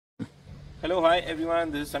Hello, hi everyone.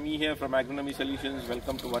 This is Sami here from Agronomy Solutions.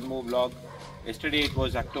 Welcome to one more vlog. Yesterday it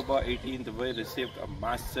was October 18th. We received a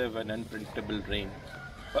massive and unpredictable rain,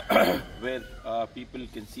 where people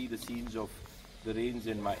can see the scenes of the rains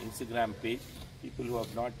in my Instagram page. People who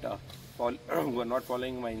have not who are not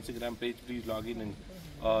following my Instagram page, please log in and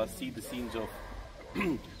see the scenes of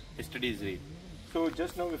yesterday's rain. So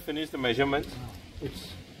just now we finished the measurements. It's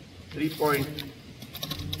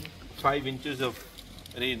 3.5 inches of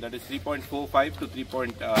rain, that is 3.45 to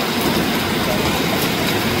 3.5.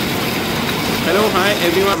 Hello, hi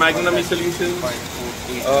everyone, Agronomy Solutions.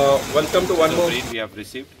 Welcome to one more rain we have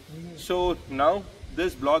received. So now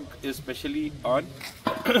this blog is specially on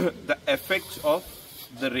the effects of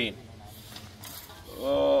the rain,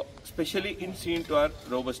 especially in scene to our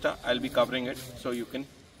Robusta. I'll be covering it so you can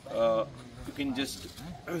just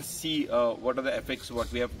see what are the effects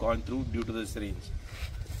what we have gone through due to this rains.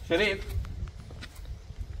 Sharif,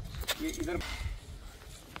 ये इधर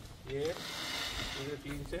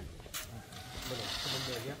clean से समझ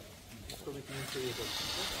में आ गया, इसको भी clean से ये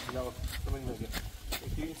मिलाओ, समझ में आ गया,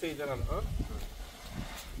 क्लीन से इधर आना.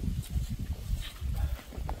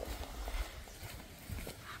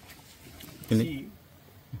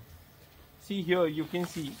 See here, you can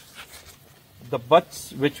see the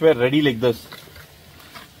butts which were ready like this.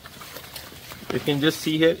 You can just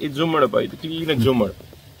see here, it's zoomed up, it's clean and zoomed.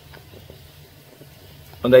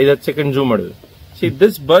 On the other second zoom. See,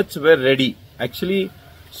 these buds were ready. Actually,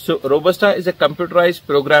 so Robusta is a computerized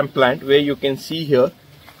program plant where you can see here,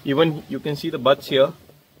 even you can see the buds here.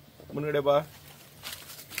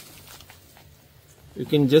 You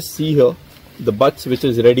can just see here the buds which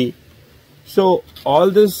is ready. So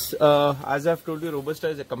all this, as I've told you, Robusta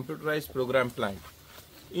is a computerized program plant.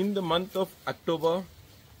 In the month of October,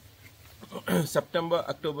 September,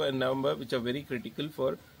 October and November, which are very critical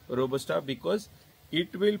for Robusta because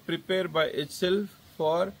it will prepare by itself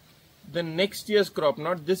for the next year's crop,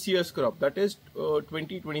 not this year's crop, that is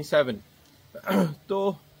 2027.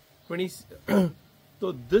 So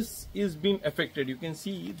this is being affected. You can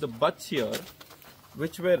see the buds here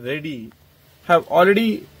which were ready have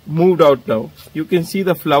already moved out now. You can see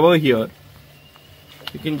the flower here.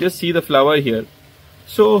 You can just see the flower here.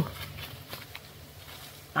 So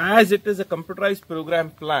as it is a computerized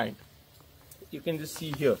program plant, you can just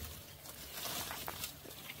see here.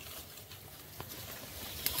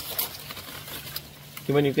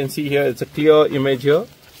 Even you can see here, it's a clear image here.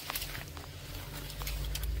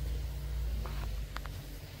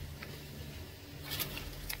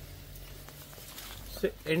 So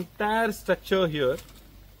entire structure here,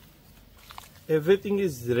 everything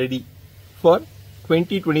is ready for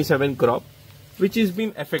 2027 crop, which is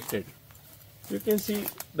being affected. You can see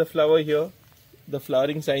the flower here, the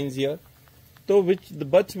flowering signs here. So which the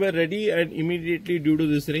buds were ready, and immediately due to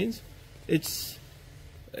this rains, it's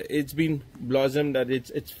been blossomed and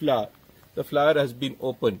its flower. The flower has been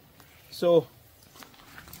opened. So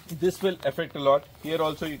this will affect a lot. Here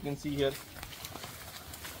also you can see here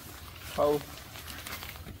how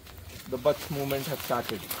the buds movement have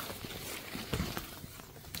started.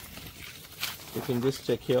 You can just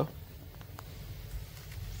check here.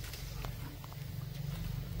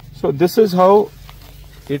 So this is how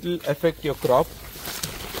it will affect your crop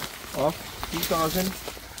of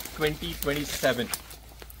 2027.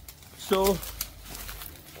 So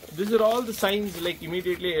these are all the signs, like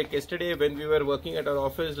immediately, like yesterday when we were working at our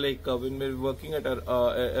office, like when we were working at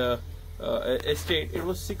our estate, it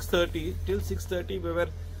was 6:30. Till 6:30 we were,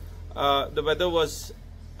 the weather was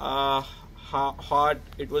hot,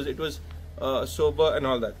 it was sober and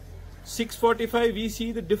all that. 6:45 we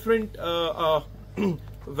see the different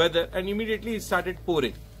weather, and immediately it started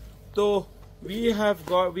pouring. So we have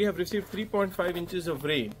received 3.5 inches of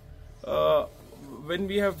rain. When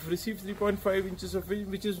we have received 3.5 inches of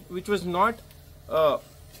rain, which was not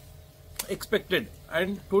expected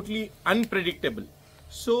and totally unpredictable.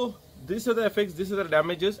 So these are the effects, these are the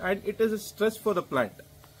damages, and it is a stress for the plant.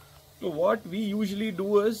 So what we usually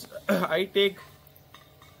do is I take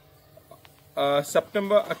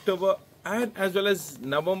September, October and as well as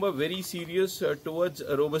November very serious towards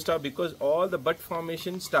Robusta, because all the bud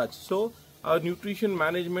formation starts. So our nutrition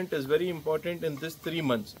management is very important in this 3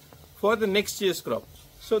 months for the next year's crop.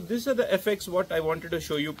 So these are the effects what I wanted to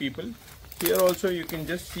show you people. Here also you can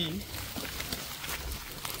just see.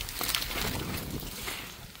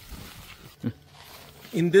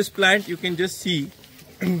 In this plant you can just see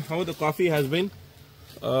how the coffee has been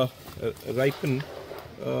ripened.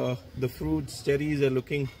 The fruits, cherries are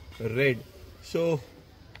looking red. So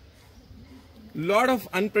lot of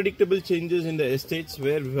unpredictable changes in the estates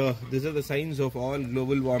where these are the signs of all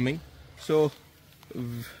global warming. So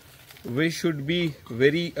we should be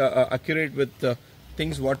very accurate with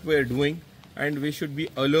things what we are doing, and we should be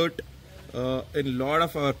alert in a lot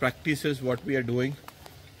of our practices what we are doing.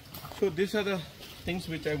 So these are the things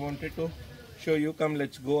which I wanted to show you. Come,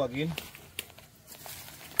 let's go again.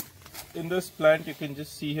 In this plant you can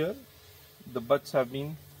just see here the buds have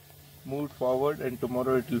been moved forward, and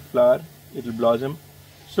tomorrow it will flower, it will blossom.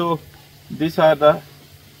 So these are the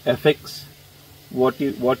effects what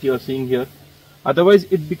you are seeing here. Otherwise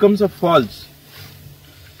it becomes a false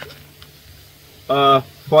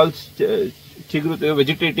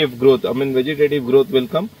vegetative growth. I mean, vegetative growth will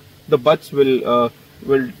come, the buds will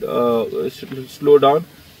slow down.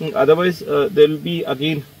 Otherwise there will be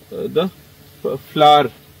again the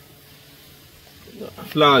flowers,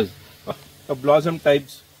 blossom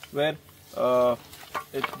types, where the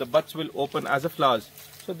buds will open as a flowers.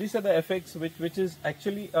 So these are the effects which is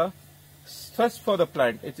actually a stress for the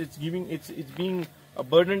plant. It's being a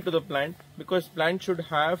burden to the plant, because plant should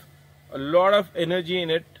have a lot of energy in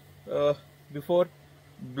it before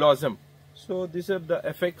blossom. So these are the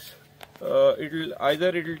effects. It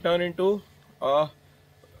will turn into a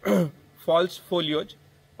false foliage,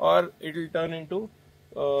 or it will turn into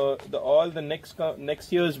all the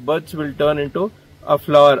next year's buds will turn into a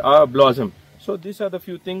flower or a blossom. So these are the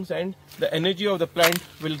few things, and the energy of the plant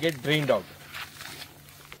will get drained out.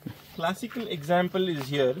 Classical example is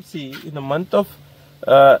here. See, in the month of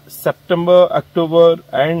September, October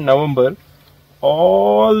and November,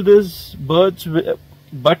 all these buds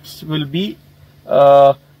will be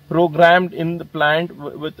programmed in the plant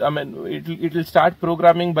with, I mean, it will start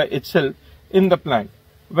programming by itself in the plant.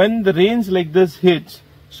 When the rains like this hits,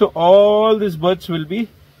 so all these buds will be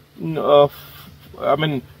will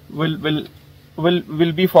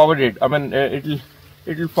be forwarded. I mean, it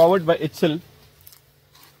will forward by itself,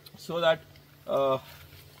 so that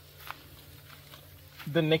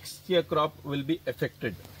the next year crop will be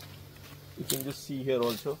affected. You can just see here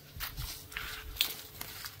also.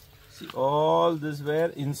 See, all this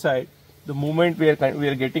were inside. The moment we are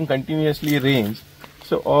getting continuously rains,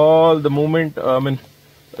 so all the movement,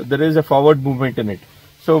 there is a forward movement in it.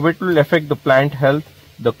 So it will affect the plant health,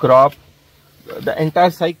 the crop, the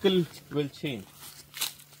entire cycle will change.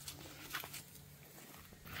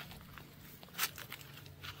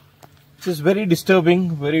 It is very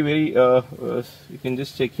disturbing, very you can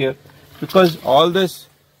just check here, because all this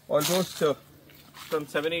almost from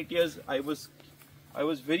 7-8 years I was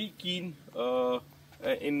very keen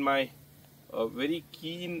in my very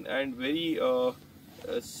keen and very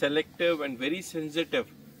selective and very sensitive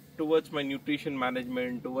towards my nutrition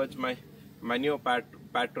management, towards my manure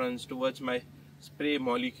patterns, towards my spray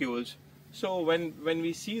molecules. So when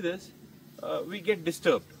we see this, we get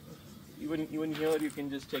disturbed. Even here you can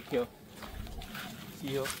just check here. See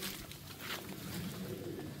here.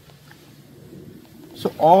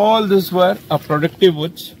 So all this were productive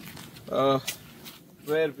woods,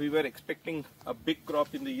 where we were expecting a big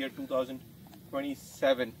crop in the year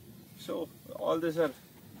 2027. So all these are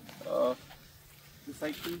the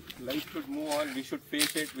cycle. Life should move on. We should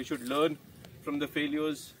face it. We should learn from the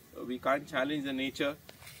failures. We can't challenge the nature.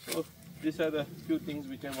 So these are the few things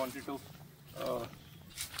which I wanted to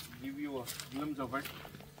give you a glimpse of it.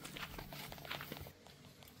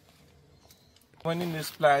 When in this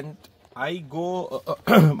plant, I go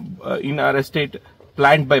in our estate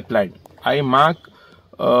plant by plant. I mark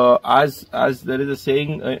as there is a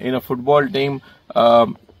saying in a football team,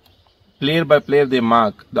 player by player they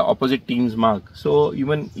mark, the opposite teams mark. So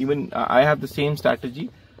even I have the same strategy.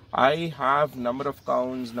 I have number of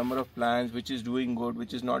counts, number of plants, which is doing good,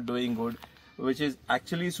 which is not doing good, which is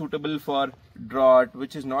actually suitable for drought,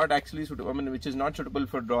 which is not actually suitable, which is not suitable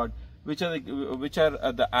for drought, which are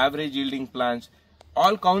the average yielding plants.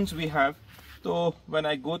 All counts we have. So when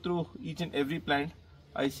I go through each and every plant,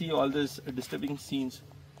 I see all these disturbing scenes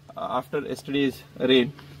after yesterday's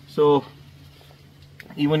rain. So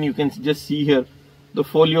even you can just see here, the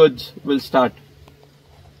foliage will start.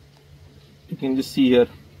 You can just see here,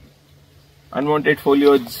 unwanted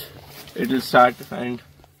foliage, it will start, and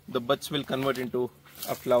the buds will convert into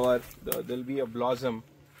a flower. There will be a blossom.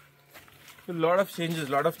 So a lot of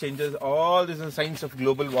changes. All these are signs of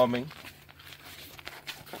global warming.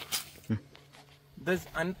 This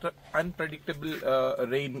unpredictable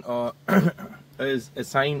rain is a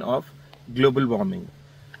sign of global warming,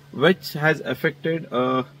 which has affected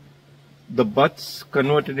the buds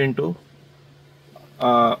converted into,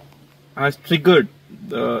 has triggered,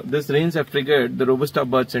 this rains have triggered the Robusta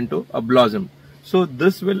buds into a blossom. So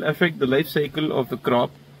this will affect the life cycle of the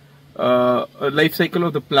crop, life cycle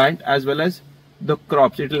of the plant, as well as the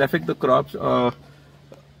crops. It will affect the crops of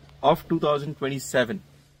 2027.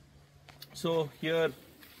 So here,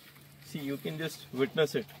 see, you can just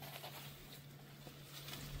witness it.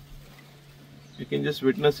 You can just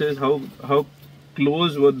witness it, how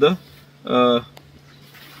close were the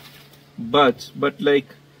buds, but like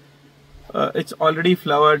it's already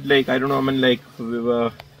flowered. Like, I don't know, I mean, like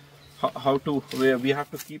how to, we have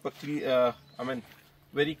to keep a clear, I mean,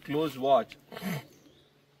 very close watch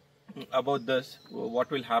about this, what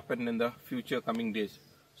will happen in the future coming days.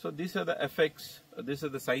 So these are the effects, these are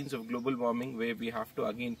the signs of global warming, where we have to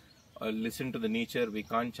again listen to the nature. We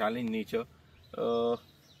can't challenge nature.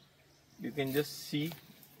 You can just see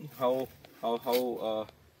how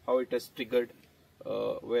it has triggered,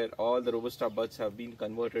 where all the Robusta buds have been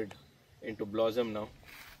converted into blossom now,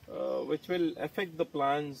 which will affect the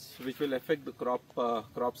plants, which will affect the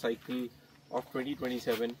crop cycle of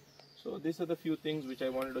 2027. So these are the few things which I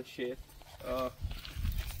wanted to share.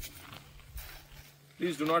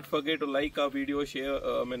 Please do not forget to like our video,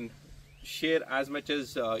 share as much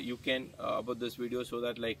as you can about this video, so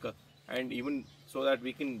that and even so that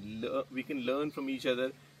we can learn from each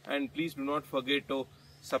other. And please do not forget to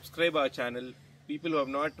subscribe our channel. People who have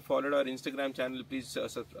not followed our Instagram channel, please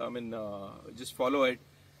just follow it.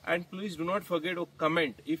 And please do not forget to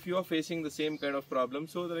comment if you are facing the same kind of problem,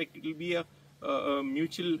 so that it will be a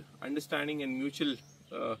mutual understanding and mutual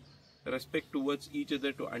respect towards each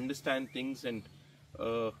other, to understand things, and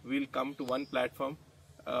we'll come to one platform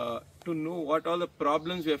to know what all the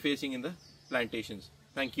problems we are facing in the plantations.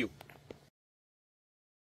 Thank you.